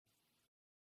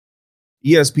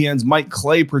ESPN's Mike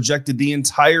Clay projected the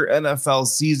entire NFL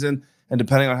season, and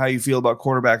depending on how you feel about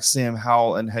quarterback Sam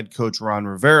Howell and head coach Ron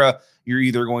Rivera, you're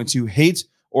either going to hate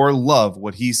or love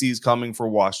what he sees coming for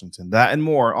Washington. That and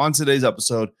more on today's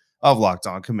episode of Locked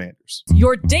On Commanders.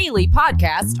 Your daily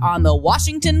podcast on the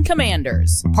Washington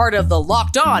Commanders, part of the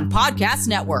Locked On Podcast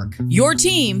Network. Your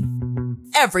team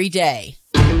every day.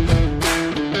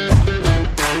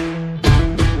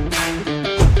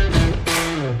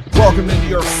 Welcome into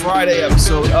your Friday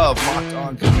episode of Locked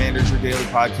On Commanders, your daily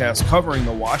podcast covering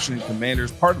the Washington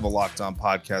Commanders, part of the Locked On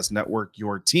Podcast Network,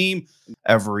 your team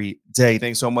every day.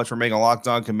 Thanks so much for making Locked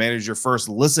On Commanders your first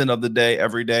listen of the day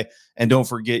every day. And don't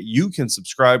forget, you can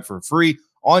subscribe for free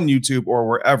on YouTube or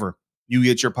wherever you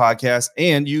get your podcast.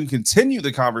 And you can continue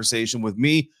the conversation with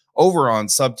me over on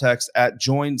Subtext at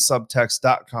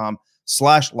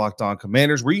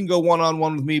joinsubtext.com/LockedOnCommanders, where you can go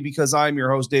one-on-one with me because I'm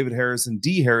your host, David Harrison,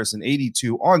 D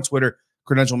Harrison82 on Twitter,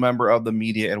 credential member of the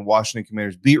media and Washington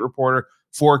Commanders beat reporter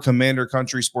for Commander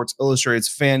Country, Sports Illustrated's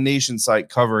Fan Nation site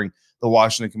covering the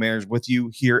Washington Commanders, with you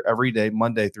here every day,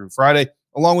 Monday through Friday,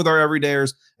 along with our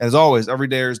everydayers. And as always,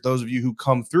 everydayers, those of you who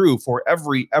come through for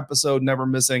every episode, never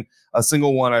missing a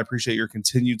single one, I appreciate your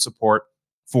continued support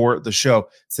for the show.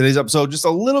 Today's episode just a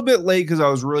little bit late because I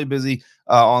was really busy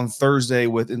on Thursday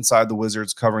with Inside the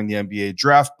Wizards covering the NBA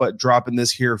draft, but dropping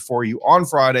this here for you on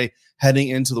Friday, heading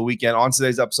into the weekend. On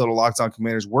today's episode of Locked On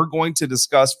Commanders, we're going to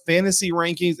discuss fantasy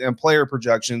rankings and player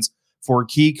projections for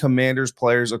key Commanders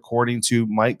players according to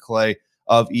Mike Clay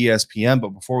of ESPN. But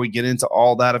before we get into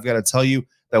all that, I've got to tell you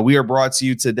that we are brought to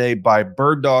you today by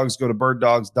Bird Dogs. Go to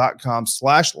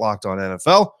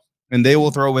birddogs.com/LockedOnNFL, and they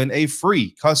will throw in a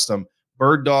free custom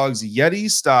Bird Dogs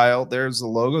Yeti style, there's the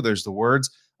logo, there's the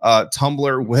words,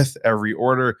 tumbler with every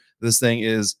order. This thing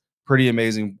is pretty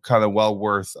amazing, kind of well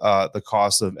worth the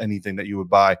cost of anything that you would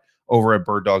buy over at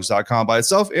birddogs.com by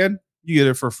itself, and you get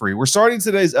it for free. We're starting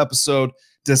today's episode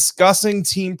discussing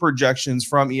team projections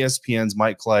from ESPN's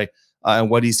Mike Clay and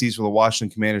what he sees for the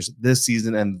Washington Commanders this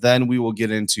season, and then we will get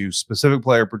into specific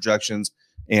player projections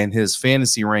and his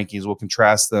fantasy rankings. We'll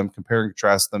contrast them, compare and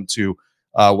contrast them to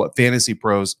what Fantasy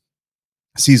Pros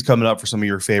sees coming up for some of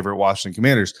your favorite Washington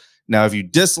Commanders. Now, if you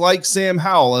dislike Sam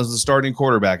Howell as the starting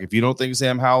quarterback, if you don't think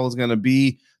Sam Howell is going to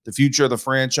be the future of the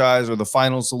franchise or the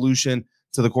final solution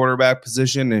to the quarterback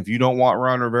position, and if you don't want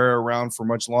Ron Rivera around for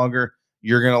much longer,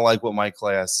 you're going to like what Mike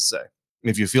Clay has to say.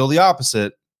 If you feel the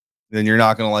opposite, then you're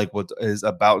not going to like what is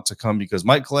about to come, because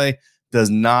Mike Clay does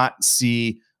not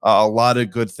see a lot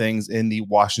of good things in the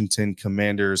Washington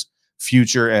Commanders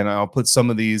future. And I'll put some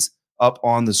of these up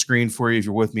on the screen for you if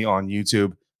you're with me on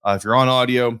YouTube. If you're on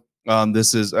audio,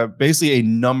 this is basically a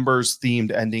numbers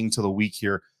themed ending to the week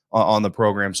here on the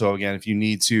program. So again, if you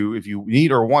need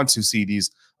or want to see these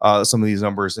some of these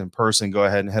numbers in person, go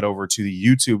ahead and head over to the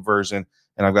YouTube version,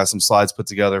 and I've got some slides put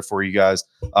together for you guys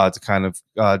to kind of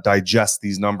digest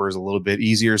these numbers a little bit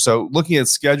easier. So looking at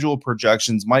schedule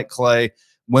projections, Mike Clay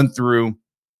went through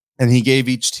and he gave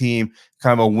each team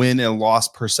kind of a win and loss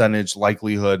percentage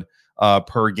likelihood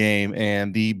per game.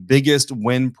 And the biggest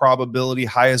win probability,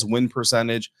 highest win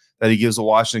percentage that he gives the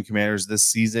Washington Commanders this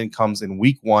season comes in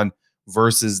week 1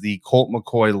 versus the Colt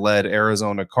McCoy-led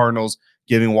Arizona Cardinals,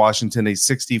 giving Washington a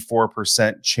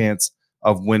 64% chance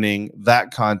of winning that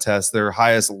contest. Their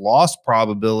highest loss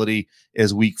probability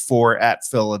is week 4 at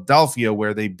Philadelphia,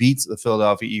 where they beat the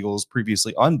Philadelphia Eagles,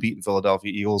 previously unbeaten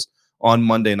Philadelphia Eagles, on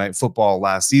Monday Night Football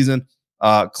last season.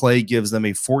 Clay gives them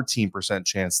a 14%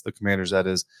 chance, the Commanders, that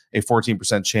is, a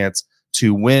 14% chance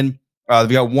to win. They've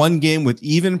got one game with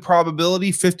even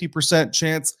probability, 50%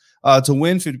 chance to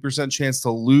win, 50% chance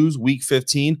to lose week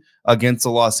 15 against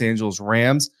the Los Angeles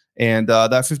Rams. And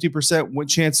that 50%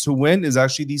 chance to win is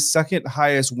actually the second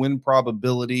highest win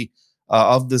probability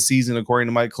of the season, according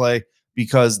to Mike Clay,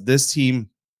 because this team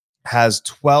has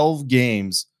 12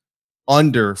 games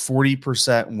under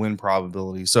 40% win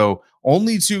probability. So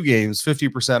only 2 games,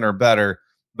 50% or better.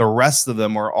 The rest of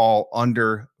them are all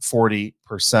under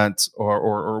 40%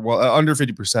 or under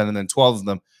 50%, and then 12 of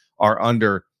them are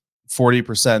under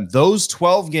 40%. Those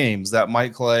 12 games that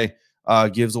Mike Clay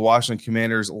gives the Washington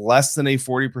Commanders less than a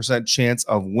 40% chance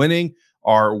of winning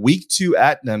are week 2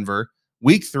 at Denver,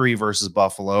 week 3 versus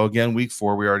Buffalo, again, week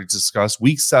 4 we already discussed,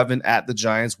 week 7 at the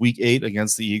Giants, week 8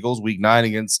 against the Eagles, week 9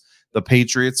 against the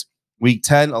Patriots, week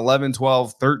 10, 11,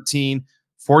 12, 13,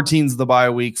 14 is the bye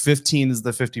week, 15 is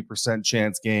the 50%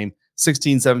 chance game,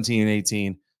 16, 17, and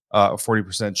 18,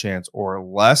 40% chance or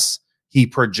less. He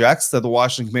projects that the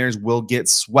Washington Commanders will get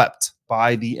swept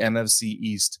by the NFC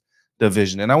East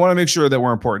division. And I want to make sure that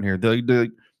we're important here.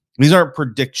 These aren't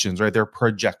predictions, right? They're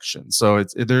projections. So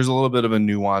there's a little bit of a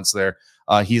nuance there.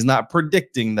 He's not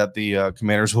predicting that the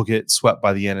Commanders will get swept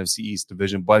by the NFC East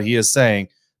division, but he is saying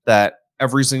that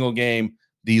every single game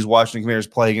these Washington Commanders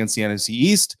play against the NFC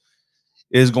East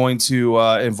is going to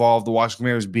involve the Washington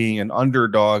Commanders being an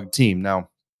underdog team. Now,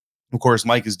 of course,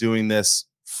 Mike is doing this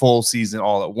full season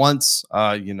all at once,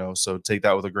 so take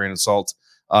that with a grain of salt.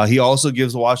 He also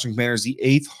gives the Washington Commanders the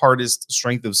 8th hardest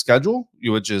strength of schedule,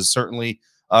 which is certainly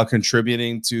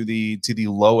contributing to the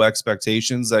low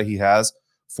expectations that he has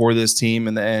for this team.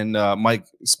 And Mike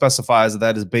specifies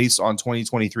that is based on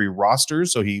 2023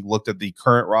 rosters. So he looked at the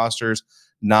current rosters,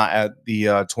 not at the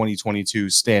 2022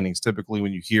 standings. Typically,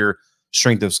 when you hear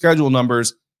strength of schedule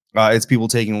numbers, it's people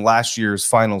taking last year's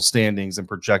final standings and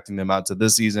projecting them out to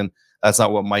this season. That's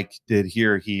not what Mike did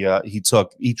here. He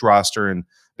took each roster and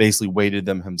basically weighted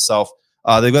them himself.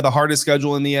 They've got the hardest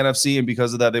schedule in the NFC, and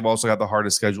because of that, they've also got the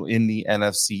hardest schedule in the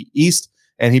NFC East.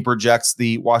 And he projects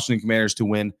the Washington Commanders to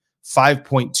win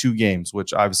 5.2 games,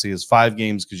 which obviously is 5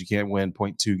 games because you can't win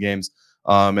 0.2 games.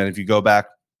 And if you go back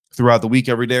throughout the week,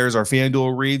 every day is our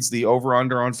FanDuel reads. The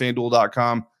over-under on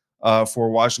FanDuel.com for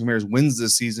Washington Commanders wins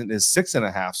this season is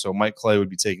 6.5. So Mike Clay would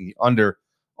be taking the under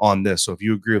on this. So if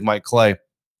you agree with Mike Clay,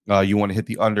 you want to hit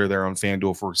the under there on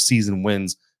FanDuel for season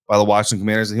wins by the Washington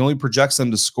Commanders. And he only projects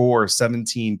them to score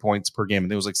 17 points per game.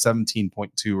 And it was like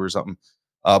 17.2 or something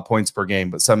points per game,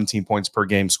 but 17 points per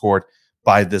game scored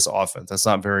by this offense. That's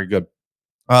not very good.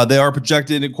 They are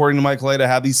projected, according to Mike Clay, to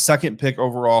have the 2nd pick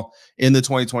overall in the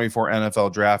 2024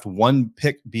 NFL draft, 1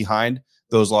 pick behind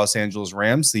those Los Angeles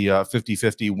Rams, the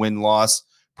 50-50 win-loss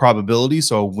probability.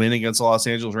 So a win against the Los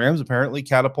Angeles Rams apparently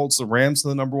catapults the Rams to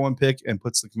the number 1 pick and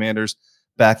puts the Commanders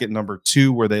back at number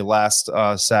 2, where they last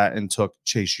sat and took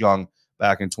Chase Young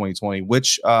back in 2020,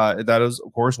 which that is,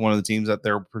 of course, one of the teams that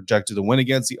they're projected to win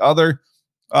against. The other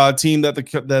team that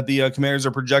the Commanders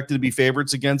are projected to be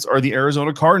favorites against are the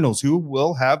Arizona Cardinals, who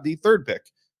will have the 3rd pick,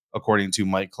 according to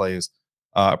Mike Clay's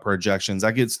projections.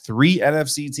 That gets 3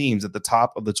 NFC teams at the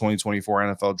top of the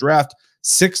 2024 NFL draft,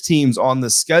 6 teams on the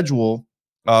schedule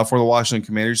for the Washington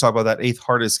Commanders. Talk about that 8th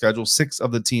hardest schedule. 6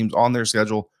 of the teams on their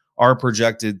schedule are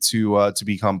projected to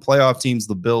become playoff teams: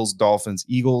 the Bills, Dolphins,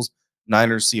 Eagles,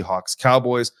 Niners, Seahawks,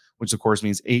 Cowboys, which of course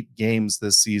means 8 games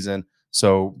this season.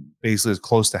 So basically as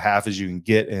close to half as you can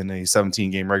get in a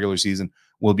 17-game regular season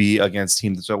will be against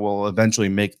teams that will eventually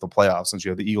make the playoffs, since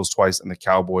you have the Eagles twice and the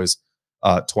Cowboys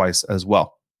twice as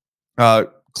well.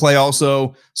 Clay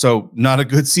also, so not a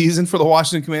good season for the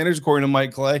Washington Commanders, according to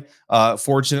Mike Clay.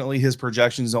 Fortunately, his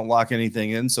projections don't lock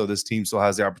anything in, so this team still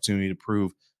has the opportunity to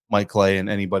prove Mike Clay and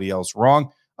anybody else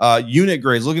wrong. Unit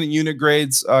grades, looking at unit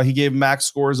grades, he gave max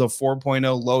scores of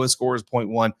 4.0, lowest score is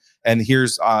 0.1. And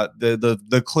here's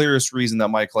the clearest reason that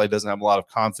Mike Clay doesn't have a lot of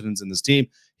confidence in this team.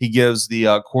 He gives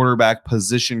the quarterback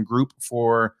position group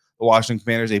for the Washington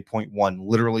Commanders a 0.1,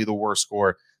 literally the worst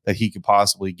score that he could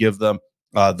possibly give them.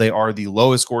 They are the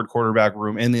lowest scored quarterback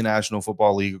room in the National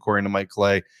Football League, according to Mike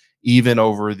Clay, even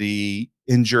over the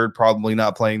injured, probably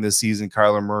not playing this season,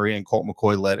 Kyler Murray and Colt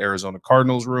McCoy led Arizona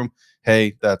Cardinals room.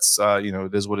 Hey, that's,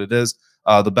 it is what it is.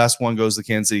 The best one goes to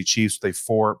Kansas City Chiefs with a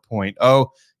 4.0.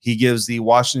 He gives the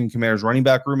Washington Commanders running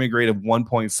back room a grade of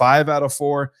 1.5 out of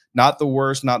 4. Not the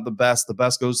worst, not the best. The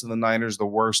best goes to the Niners, the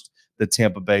worst, the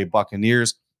Tampa Bay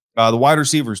Buccaneers. The wide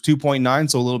receivers, 2.9,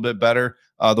 so a little bit better.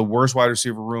 The worst wide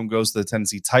receiver room goes to the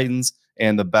Tennessee Titans,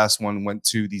 and the best one went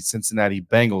to the Cincinnati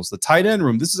Bengals. The tight end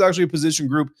room, this is actually a position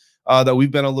group that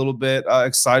we've been a little bit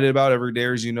excited about every day,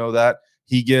 as you know that.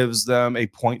 He gives them a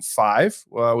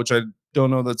 0.5, which I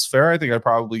don't know that's fair. I think I'd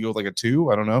probably go with like a 2.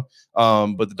 I don't know.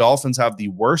 But the Dolphins have the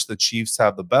worst. The Chiefs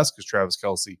have the best because Travis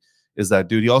Kelce is that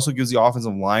dude. He also gives the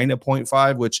offensive line a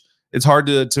 0.5, which it's hard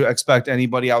to expect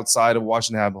anybody outside of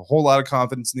Washington to have a whole lot of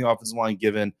confidence in the offensive line,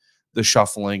 given the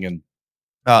shuffling and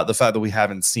the fact that we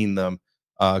haven't seen them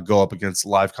go up against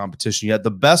live competition yet.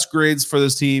 The best grades for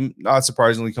this team, not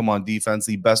surprisingly, come on defense.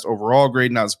 The best overall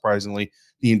grade, not surprisingly,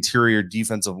 the interior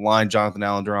defensive line. Jonathan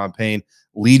Allen, Deron Payne,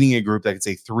 leading a group that gets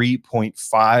a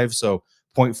 3.5, so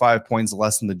 0.5 points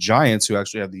less than the Giants, who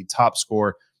actually have the top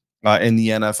score in the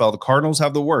NFL. The Cardinals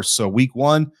have the worst. So week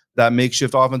 1, that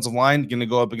makeshift offensive line going to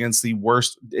go up against the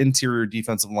worst interior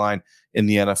defensive line in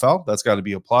the NFL. That's got to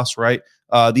be a plus, right?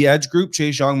 The edge group,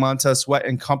 Chase Young, Montez Sweat,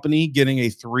 and company getting a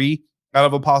 3 out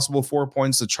of a possible 4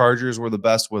 points. The Chargers were the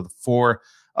best with 4.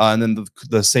 And then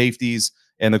the safeties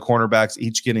and the cornerbacks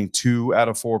each getting 2 out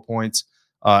of 4 points.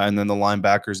 And then the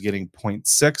linebackers getting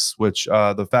 0.6, which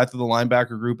the fact that the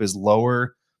linebacker group is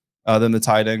lower than the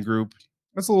tight end group,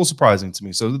 that's a little surprising to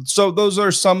me. So those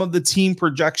are some of the team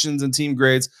projections and team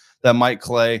grades that Mike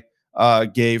Clay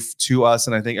gave to us.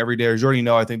 And I think every day, as you already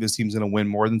know, I think this team's going to win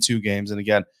more than 2 games. And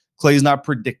again, Clay's not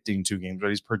predicting 2 games, right?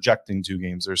 He's projecting 2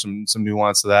 games. There's some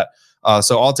nuance to that.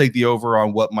 So I'll take the over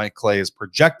on what Mike Clay is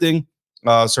projecting.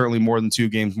 Certainly more than 2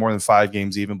 games, more than 5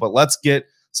 games even. But let's get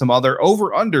some other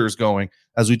over-unders going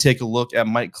as we take a look at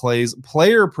Mike Clay's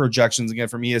player projections again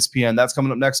from ESPN. That's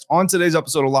coming up next on today's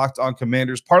episode of Locked On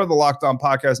Commanders, part of the Locked On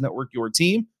Podcast Network, your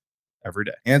team every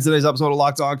day. And today's episode of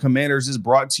Locked On Commanders is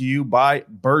brought to you by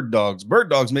Bird Dogs. Bird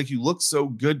Dogs make you look so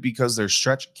good because their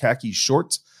stretch khaki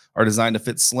shorts are designed to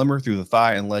fit slimmer through the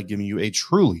thigh and leg, giving you a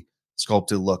truly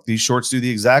sculpted look. These shorts do the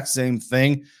exact same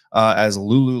thing as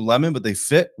Lululemon, but they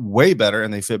fit way better,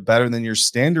 and they fit better than your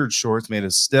standard shorts made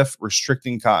of stiff,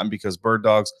 restricting cotton, because Bird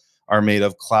Dogs are made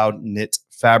of cloud knit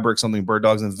fabric, something Bird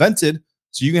Dogs invented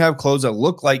so you can have clothes that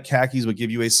look like khakis but give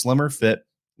you a slimmer fit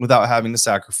without having to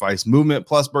sacrifice movement.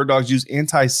 Plus, Bird Dogs use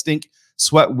anti-stink,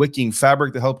 sweat-wicking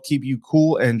fabric to help keep you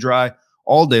cool and dry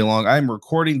all day long. I am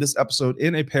recording this episode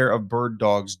in a pair of Bird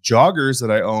Dogs joggers that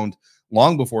I owned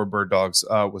long before Bird Dogs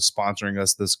was sponsoring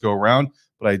us this go-round.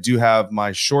 But I do have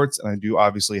my shorts, and I do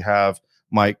obviously have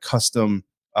my custom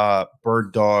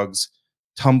Bird Dogs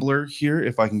tumbler here.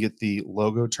 If I can get the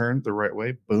logo turned the right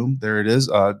way, boom, there it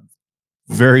is.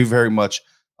 Very, very much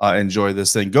enjoy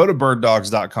this thing. Go to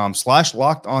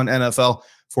birddogs.com/lockedonnfl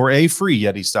for a free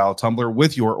Yeti style tumbler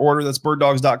with your order. That's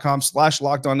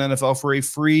birddogs.com/lockedonnfl for a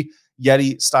free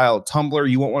Yeti style tumbler.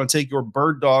 You won't want to take your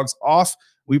Bird Dogs off.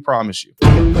 We promise you.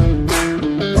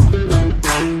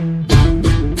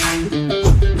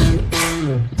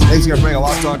 Thanks again for making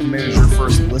Locked On Commanders your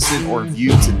first listen or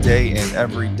view today and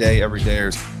every day.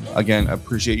 Everydayers, again,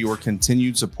 appreciate your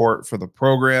continued support for the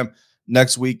program.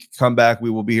 Next week, come back. We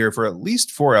will be here for at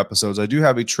least 4 episodes. I do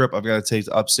have a trip I've got to take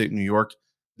to upstate New York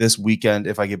this weekend.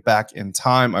 If I get back in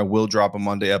time, I will drop a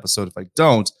Monday episode. If I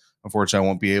don't, unfortunately, I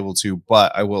won't be able to,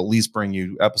 but I will at least bring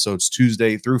you episodes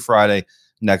Tuesday through Friday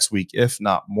next week, if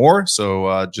not more.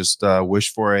 So just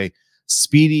wish for a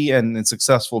speedy and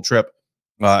successful trip,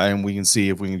 and we can see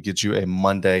if we can get you a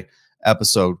Monday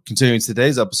episode. Continuing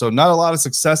today's episode, not a lot of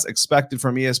success expected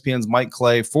from ESPN's Mike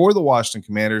Clay for the Washington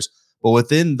Commanders, but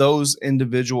within those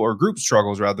individual or group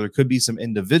struggles, rather, there could be some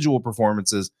individual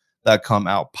performances that come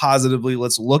out positively.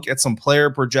 Let's look at some player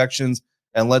projections,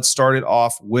 and let's start it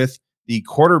off with the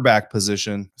quarterback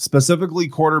position, specifically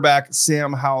quarterback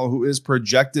Sam Howell, who is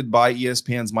projected by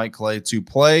ESPN's Mike Clay to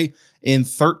play in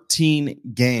 13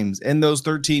 games. In those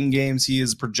 13 games, he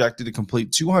is projected to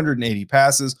complete 280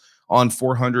 passes on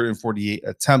 448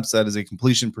 attempts. That is a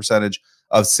completion percentage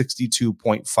of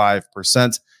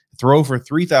 62.5%. Throw for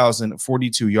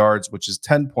 3,042 yards, which is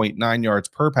 10.9 yards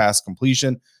per pass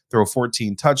completion. Throw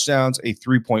 14 touchdowns, a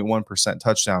 3.1%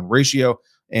 touchdown ratio,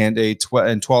 and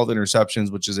 12 interceptions,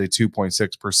 which is a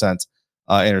 2.6%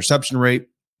 interception rate.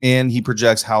 And he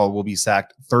projects Howell will be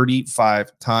sacked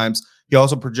 35 times. He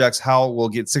also projects Howell will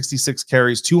get 66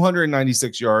 carries,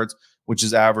 296 yards, which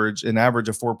is an average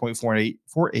of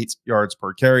 4.48 yards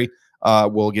per carry.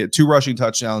 Will get 2 rushing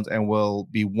touchdowns and will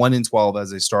be 1-12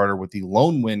 as a starter, with the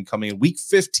lone win coming in week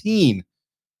 15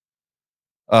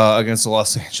 against the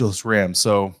Los Angeles Rams.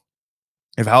 So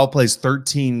if Howell plays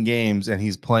 13 games and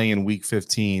he's playing in week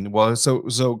 15, well,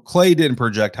 so Clay didn't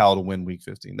project Howell to win week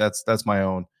 15. That's my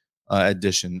own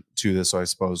addition to this. So I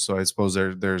suppose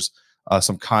there's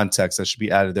some context that should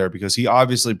be added there, because he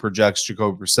obviously projects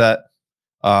Jacoby Brissett.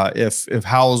 If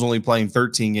Howell is only playing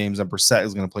 13 games and Brissett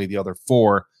is going to play the other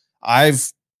 4,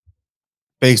 I've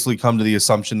basically come to the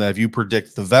assumption that if you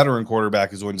predict the veteran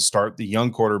quarterback is going to start, the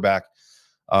young quarterback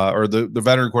or the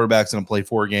veteran quarterback's going to play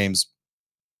 4 games,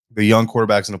 the young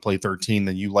quarterback's going to play 13,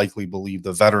 then you likely believe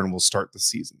the veteran will start the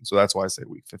season. So that's why I say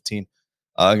week 15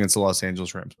 against the Los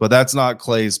Angeles Rams. But that's not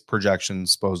Clay's projection,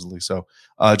 supposedly. So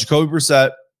Jacoby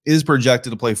Brissett is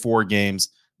projected to play 4 games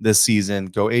this season,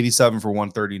 go 87 for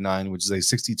 139, which is a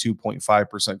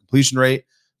 62.5% completion rate.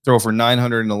 Throw for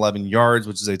 911 yards,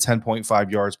 which is a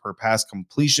 10.5 yards per pass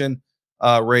completion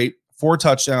rate. 4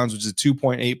 touchdowns, which is a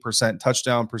 2.8%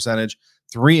 touchdown percentage.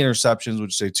 3 interceptions,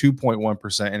 which is a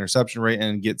 2.1% interception rate,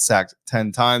 and get sacked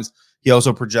 10 times. He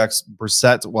also projects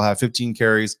Brissett will have 15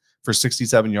 carries for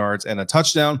 67 yards and a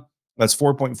touchdown. That's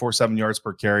 4.47 yards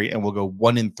per carry, and will go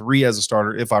 1-3 as a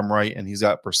starter if I'm right. And he's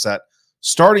got Brissett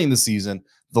starting the season.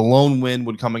 The lone win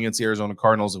would come against the Arizona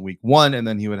Cardinals in week 1, and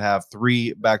then he would have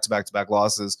 3 back-to-back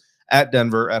losses at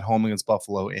Denver, at home against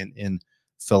Buffalo, and in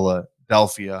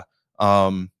Philadelphia.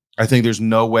 I think there's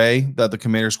no way that the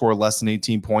Commanders score less than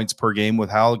 18 points per game with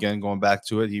Howell. Again, going back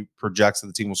to it, he projects that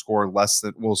the team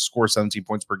will score 17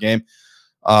 points per game.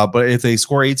 But if they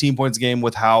score 18 points a game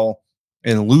with Howell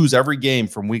and lose every game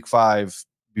from week 5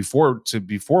 before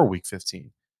week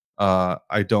 15,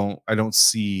 I don't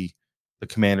see the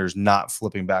Commanders not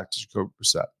flipping back to Jacoby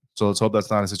Brissett. So let's hope that's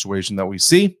not a situation that we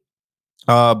see.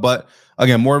 But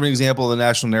again, more of an example of the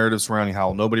national narrative surrounding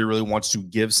Howell. Nobody really wants to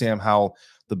give Sam Howell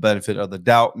the benefit of the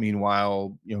doubt.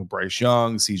 Meanwhile, Bryce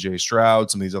Young, CJ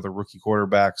Stroud, some of these other rookie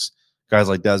quarterbacks, guys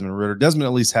like Desmond Ridder. Desmond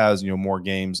at least has, more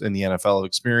games in the NFL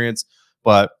experience,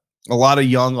 but a lot of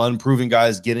young, unproven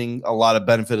guys getting a lot of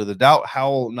benefit of the doubt.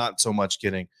 Howell, not so much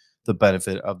getting the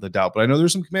benefit of the doubt. But I know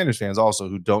there's some Commanders fans also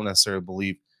who don't necessarily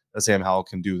believe that Sam Howell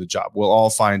can do the job. We'll all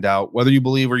find out. Whether you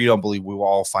believe or you don't believe, we will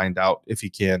all find out if he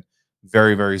can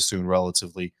very, very soon,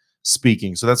 relatively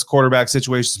speaking. So that's quarterback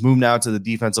situations. Move now to the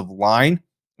defensive line,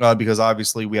 because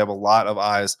obviously we have a lot of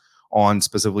eyes on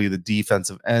specifically the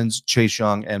defensive ends, Chase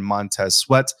Young and Montez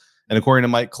Sweat. And according to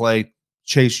Mike Clay,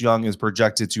 Chase Young is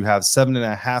projected to have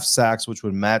 7.5 sacks, which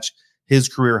would match his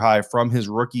career high from his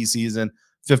rookie season.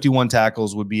 51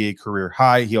 tackles would be a career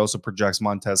high. He also projects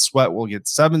Montez Sweat will get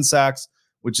 7 sacks,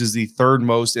 which is the third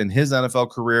most in his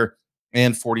NFL career,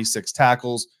 and 46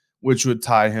 tackles, which would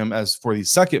tie him as for the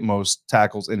second most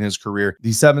tackles in his career.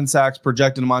 The 7 sacks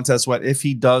projected to Montez Sweat, if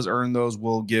he does earn those,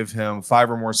 will give him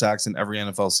 5 or more sacks in every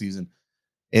NFL season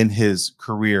in his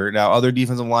career. Now, other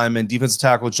defensive linemen, defensive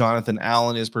tackle Jonathan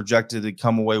Allen is projected to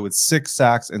come away with 6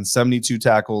 sacks and 72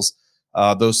 tackles.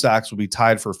 Those sacks will be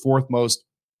tied for fourth most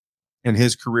in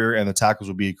his career, and the tackles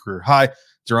will be a career high.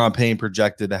 Deron Payne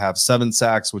projected to have 7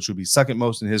 sacks, which would be second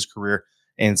most in his career,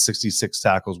 and 66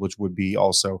 tackles, which would be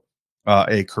also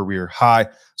a career high.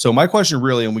 So my question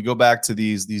really, and we go back to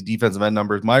these defensive end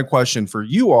numbers, my question for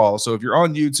you all, so if you're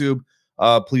on YouTube,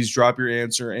 please drop your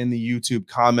answer in the YouTube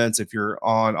comments. If you're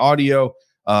on audio,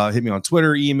 hit me on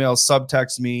Twitter, email,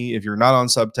 subtext me. If you're not on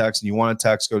subtext and you want to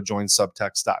text, go join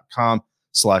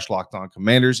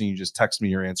subtext.com/LockedOnCommanders, and you just text me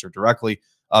your answer directly.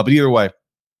 But either way,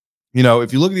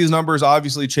 if you look at these numbers,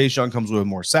 obviously Chase Young comes away with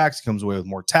more sacks, he comes away with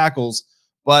more tackles,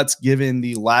 but given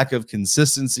the lack of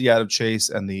consistency out of Chase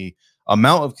and the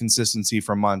amount of consistency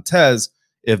from Montez,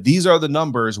 if these are the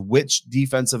numbers, which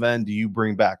defensive end do you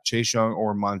bring back, Chase Young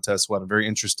or Montez Sweat? I'm very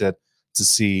interested to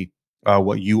see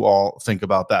what you all think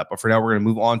about that. But for now, we're going to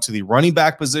move on to the running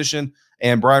back position.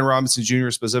 And Brian Robinson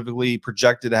Jr. specifically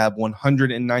projected to have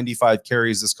 195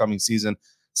 carries this coming season,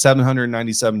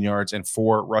 797 yards, and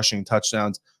 4 rushing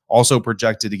touchdowns. Also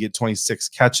projected to get 26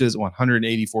 catches,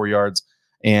 184 yards,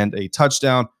 and a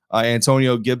touchdown.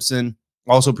 Antonio Gibson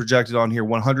also projected on here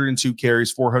 102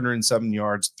 carries, 407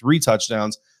 yards, 3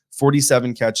 touchdowns,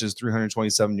 47 catches,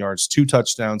 327 yards, 2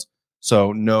 touchdowns.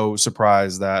 So no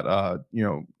surprise that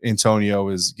Antonio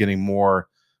is getting more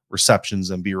receptions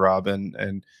than B-Rob.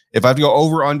 And if I have to go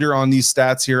over under on these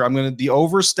stats here, the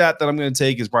over stat that I'm going to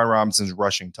take is Brian Robinson's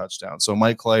rushing touchdown. So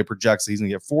Mike Clay projects that he's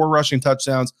going to get 4 rushing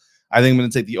touchdowns. I think I'm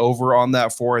going to take the over on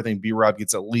that 4. I think B-Rob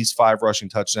gets at least 5 rushing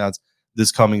touchdowns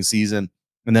this coming season.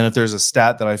 And then if there's a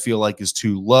stat that I feel like is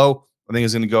too low, I think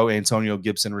it's going to go Antonio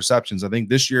Gibson receptions. I think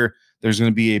this year there's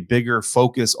going to be a bigger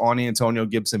focus on Antonio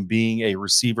Gibson being a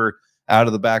receiver out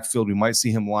of the backfield. We might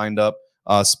see him lined up,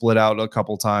 split out a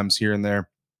couple times here and there.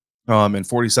 And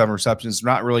 47 receptions,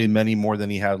 not really many more than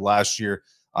he had last year.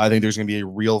 I think there's going to be a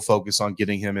real focus on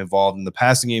getting him involved in the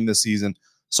passing game this season.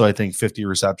 So I think 50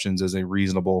 receptions is a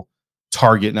reasonable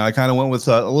target. Now, I kind of went with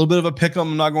a little bit of a pick 'em.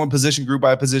 I'm not going position group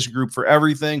by position group for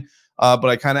everything, but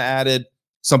I kind of added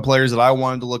some players that I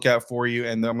wanted to look at for you.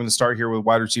 And I'm going to start here with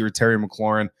wide receiver Terry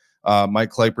McLaurin.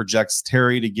 Mike Clay projects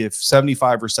Terry to give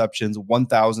 75 receptions,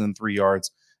 1,003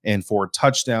 yards, and 4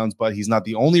 touchdowns, but he's not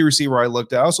the only receiver I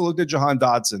looked at. I also looked at Jahan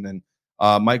Dotson, and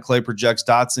Mike Clay projects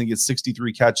Dotson gets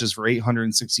 63 catches for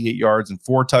 868 yards and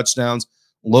 4 touchdowns.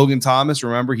 Logan Thomas,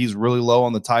 remember, he's really low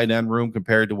on the tight end room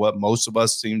compared to what most of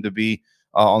us seem to be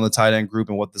on the tight end group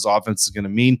and what this offense is going to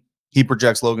mean. He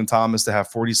projects Logan Thomas to have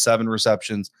 47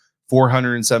 receptions,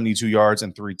 472 yards,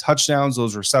 and 3 touchdowns.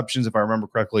 Those receptions, if I remember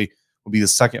correctly, will be the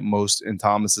second most in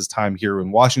Thomas's time here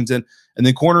in Washington. And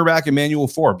then cornerback Emmanuel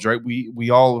Forbes, right?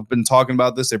 We all have been talking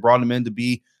about this. They brought him in to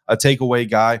be a takeaway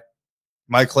guy.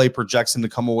 Mike Clay projects him to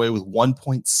come away with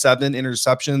 1.7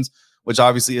 interceptions, which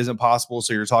obviously isn't possible.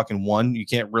 So you're talking 1. You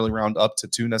can't really round up to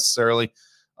 2 necessarily.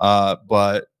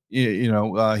 But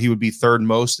he would be third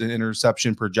most in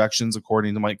interception projections,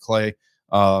 according to Mike Clay.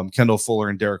 Kendall Fuller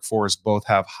and Derek Forrest both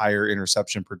have higher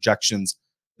interception projections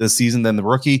this season than the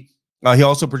rookie. He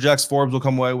also projects Forbes will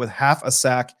come away with half a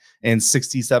sack and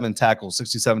 67 tackles.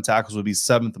 67 tackles would be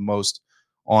 7th most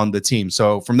on the team.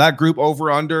 So from that group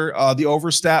over under, the over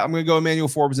stat, I'm going to go Emmanuel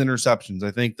Forbes interceptions. I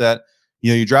think that,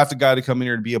 you draft a guy to come in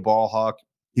here to be a ball hawk.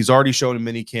 He's already shown in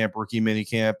rookie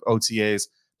minicamp, OTAs,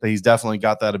 that he's definitely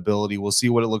got that ability. We'll see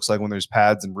what it looks like when there's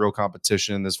pads and real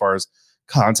competition as far as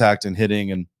contact and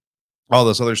hitting and all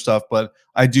this other stuff. But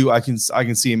I can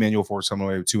see Emmanuel Forbes coming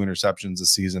away with 2 interceptions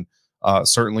this season.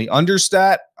 certainly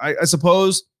understat, I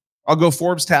suppose. I'll go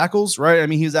Forbes tackles, right? I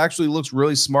mean, he's actually looks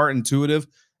really smart, intuitive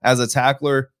as a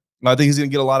tackler. I think he's going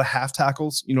to get a lot of half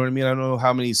tackles. You know what I mean? I don't know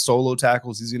how many solo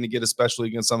tackles he's going to get, especially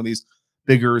against some of these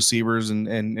bigger receivers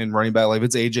and running back. Like if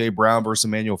it's AJ Brown versus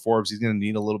Emmanuel Forbes, he's going to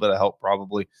need a little bit of help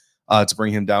probably to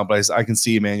bring him down. But I can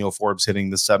see Emmanuel Forbes hitting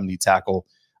the 70 tackle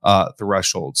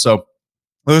threshold. So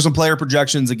there's some player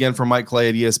projections again from Mike Clay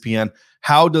at ESPN.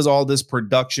 How does all this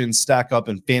production stack up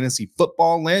in fantasy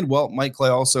football land? Well, Mike Clay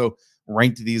also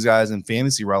ranked these guys in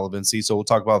fantasy relevancy. So we'll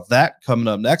talk about that coming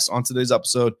up next on today's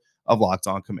episode of Locked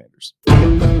On Commanders.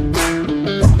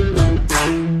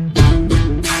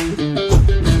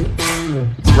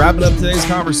 Wrapping up today's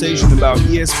conversation about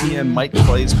ESPN Mike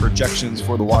Clay's projections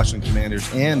for the Washington Commanders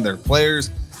and their players.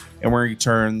 And we're going to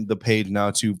turn the page now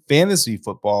to fantasy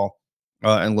football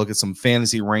and look at some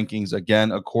fantasy rankings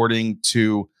again, according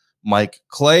to Mike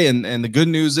Clay. And the good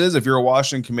news is, if you're a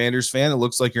Washington Commanders fan, it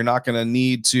looks like you're not going to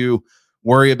need to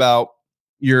worry about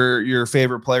your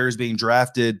favorite players being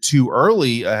drafted too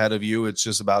early ahead of you. It's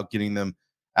just about getting them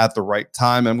at the right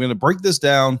time. I'm going to break this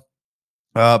down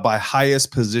by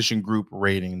highest position group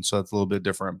rating. So that's a little bit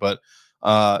different, but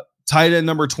tight end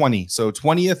number 20. So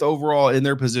 20th overall in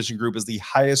their position group is the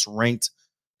highest ranked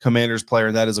Commanders player.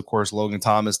 And that is, of course, Logan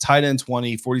Thomas. Tight end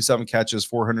 20, 47 catches,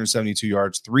 472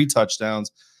 yards, 3 touchdowns.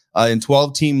 In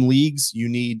 12-team leagues, you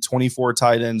need 24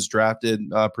 tight ends drafted,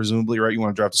 presumably, right? You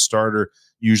want to draft a starter.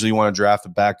 Usually you want to draft a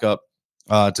backup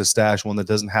to stash one that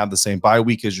doesn't have the same bye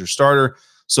week as your starter.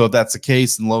 So if that's the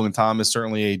case, then Logan Thomas,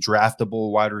 certainly a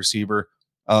draftable wide receiver,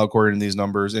 according to these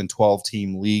numbers, in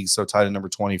 12-team leagues. So tight end number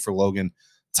 20 for Logan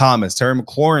Thomas. Terry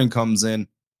McLaurin comes in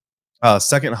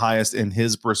second highest in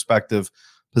his respective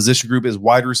position group, is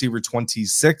wide receiver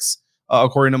 26,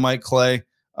 according to Mike Clay.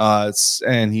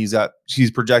 And he's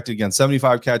projected again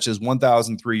 75 catches,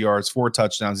 1,003 yards, 4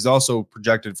 touchdowns. He's also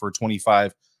projected for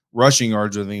 25 rushing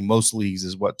yards, which I think most leagues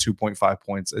is 2.5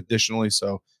 points additionally.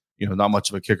 So, not much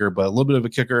of a kicker, but a little bit of a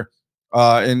kicker.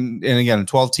 And again, in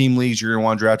 12-team leagues, you're going to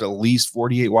want to draft at least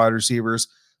 48 wide receivers.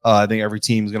 I think every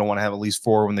team is going to want to have at least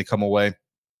 4 when they come away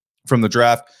from the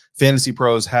draft. Fantasy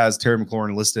Pros has Terry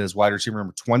McLaurin listed as wide receiver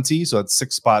number 20. So that's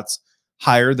 6 spots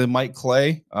higher than Mike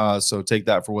Clay. So take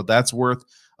that for what that's worth.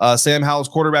 Sam Howell's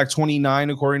quarterback 29,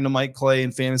 according to Mike Clay,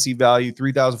 in fantasy value,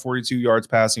 3,042 yards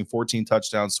passing, 14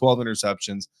 touchdowns, 12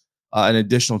 interceptions, an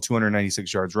additional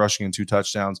 296 yards rushing and 2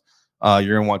 touchdowns.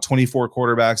 You're going to want 24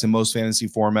 quarterbacks in most fantasy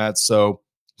formats. So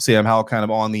Sam Howell kind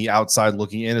of on the outside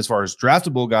looking in as far as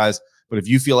draftable guys. But if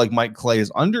you feel like Mike Clay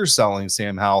is underselling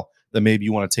Sam Howell, then maybe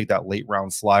you want to take that late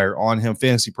round flyer on him.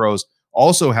 Fantasy Pros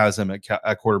also has him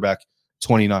at quarterback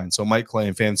 29. So Mike Clay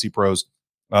and Fantasy Pros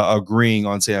agreeing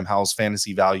on Sam Howell's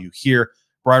fantasy value here.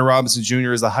 Brian Robinson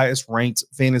Jr. is the highest ranked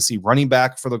fantasy running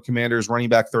back for the Commanders, running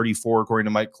back 34, according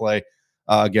to Mike Clay.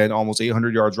 Again, almost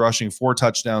 800 yards rushing, 4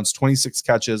 touchdowns, 26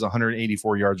 catches,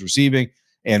 184 yards receiving,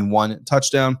 and 1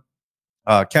 touchdown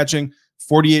catching.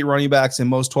 48 running backs in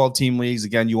most 12-team leagues.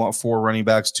 Again, you want 4 running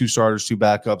backs, 2 starters, 2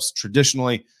 backups.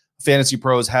 Traditionally, Fantasy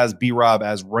Pros has B-Rob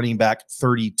as running back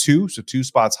 32, so 2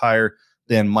 spots higher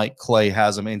than Mike Clay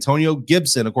has him. Antonio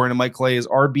Gibson, according to Mike Clay, is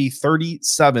RB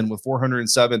 37 with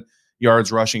 407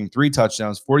 yards rushing, 3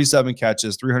 touchdowns, 47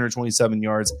 catches, 327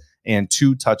 yards, and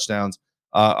 2 touchdowns.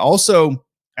 Also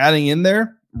adding in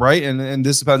there, right, and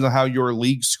this depends on how your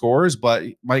league scores, but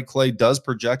Mike Clay does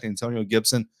project Antonio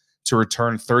Gibson to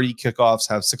return 30 kickoffs,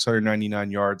 have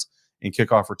 699 yards in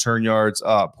kickoff return yards,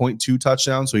 0.2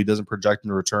 touchdowns, so he doesn't project him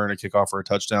to return a kickoff or a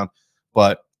touchdown.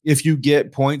 But if you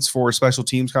get points for special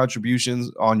teams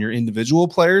contributions on your individual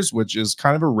players, which is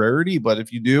kind of a rarity, but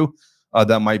if you do,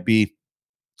 that might be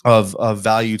of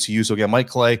value to you. So again, Mike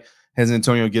Clay has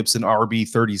Antonio Gibson RB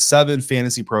 37.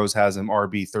 Fantasy Pros has him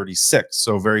RB 36.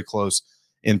 So very close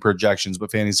in projections,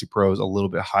 but Fantasy Pros a little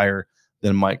bit higher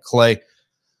than Mike Clay.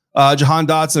 Jahan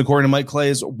Dotson, according to Mike Clay,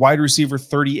 is wide receiver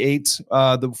 38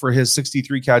 for his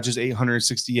 63 catches,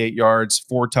 868 yards,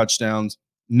 4 touchdowns.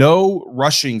 No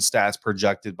rushing stats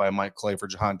projected by Mike Clay for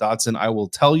Jahan Dotson. I will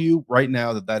tell you right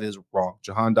now that is wrong.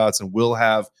 Jahan Dotson will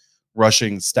have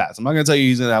rushing stats. I'm not going to tell you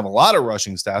he's going to have a lot of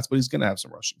rushing stats, but he's going to have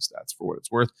some rushing stats for what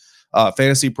it's worth.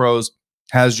 Fantasy Pros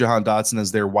has Jahan Dotson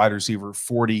as their wide receiver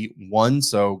 41.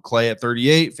 So Clay at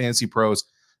 38, Fantasy Pros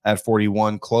at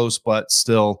 41, close, but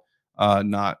still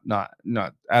not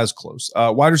as close.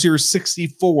 Wide receiver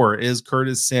 64 is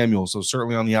Curtis Samuel. So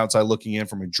certainly on the outside looking in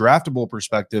from a draftable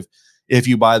perspective, if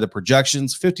you buy the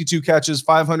projections, 52 catches,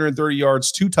 530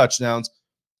 yards, 2 touchdowns.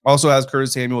 Also has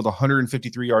Curtis Samuel with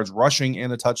 153 yards rushing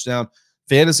and a touchdown.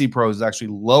 Fantasy Pros is actually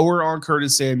lower on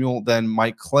Curtis Samuel than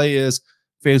Mike Clay is.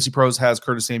 Fantasy Pros has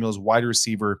Curtis Samuel as wide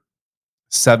receiver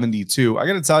 72. I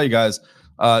got to tell you guys,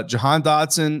 Jahan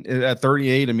Dotson at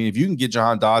 38. I mean, if you can get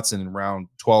Jahan Dotson in round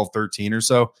 12, 13 or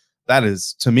so, that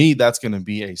is, to me, that's going to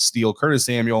be a steal. Curtis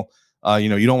Samuel,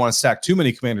 you don't want to stack too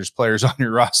many Commanders players on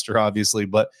your roster, obviously,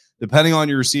 but depending on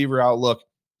your receiver outlook,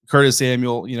 Curtis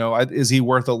Samuel, is he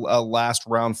worth a last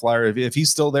round flyer? If he's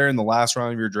still there in the last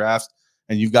round of your draft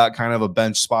and you've got kind of a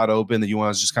bench spot open that you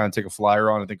want to just kind of take a flyer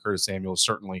on, I think Curtis Samuel is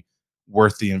certainly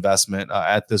worth the investment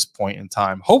at this point in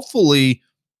time. Hopefully,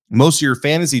 most of your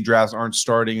fantasy drafts aren't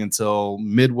starting until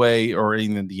midway or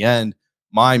even the end.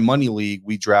 My money league,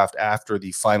 we draft after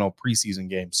the final preseason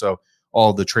game. So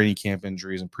all the training camp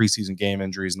injuries and preseason game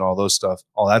injuries and all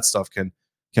that stuff can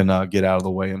get out of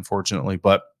the way, unfortunately.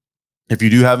 But if you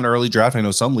do have an early draft, I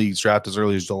know some leagues draft as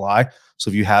early as July. So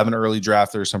if you have an early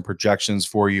draft, there are some projections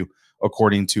for you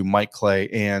according to Mike Clay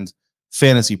and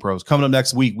Fantasy Pros. Coming up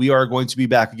next week, we are going to be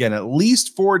back again at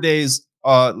least 4 days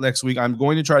next week. I'm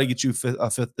going to try to get you a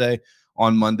fifth day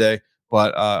on Monday,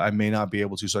 but I may not be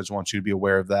able to. So I just want you to be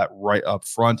aware of that right up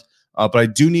front. But I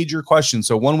do need your questions.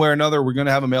 So one way or another, we're going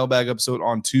to have a mailbag episode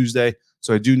on Tuesday.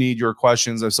 So I do need your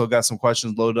questions. I've still got some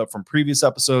questions loaded up from previous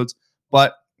episodes,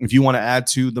 but if you want to add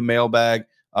to the mailbag,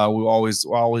 we're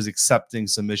always accepting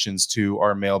submissions to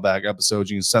our mailbag episodes.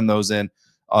 You can send those in.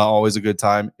 Always a good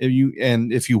time.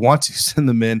 If you want to send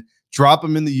them in, drop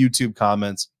them in the YouTube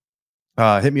comments.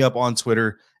 Hit me up on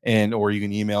Twitter, or you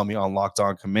can email me on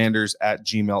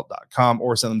lockedoncommanders@gmail.com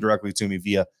or send them directly to me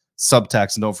via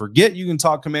subtext. And don't forget, you can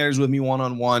talk Commanders with me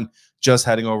one-on-one, just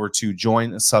heading over to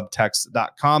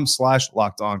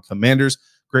joinsubtext.com/lockedoncommanders.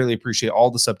 Greatly appreciate all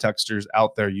the subtexters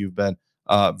out there. You've been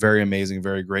very amazing,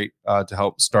 very great to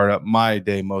help start up my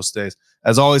day most days.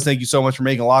 As always, thank you so much for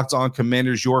making Locked On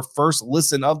Commanders your first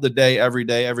listen of the day every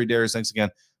day. Thanks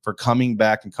again for coming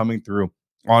back and coming through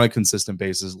on a consistent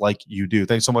basis like you do.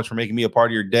 Thanks so much for making me a part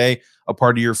of your day, a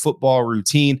part of your football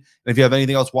routine. And if you have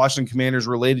anything else Washington Commanders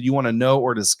related you want to know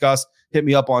or discuss, hit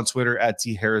me up on Twitter at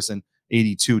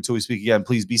THarrison82. Until we speak again,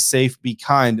 please be safe, be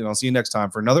kind, and I'll see you next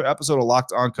time for another episode of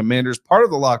Locked On Commanders, part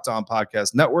of the Locked On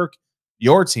Podcast Network,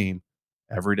 your team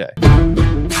every day.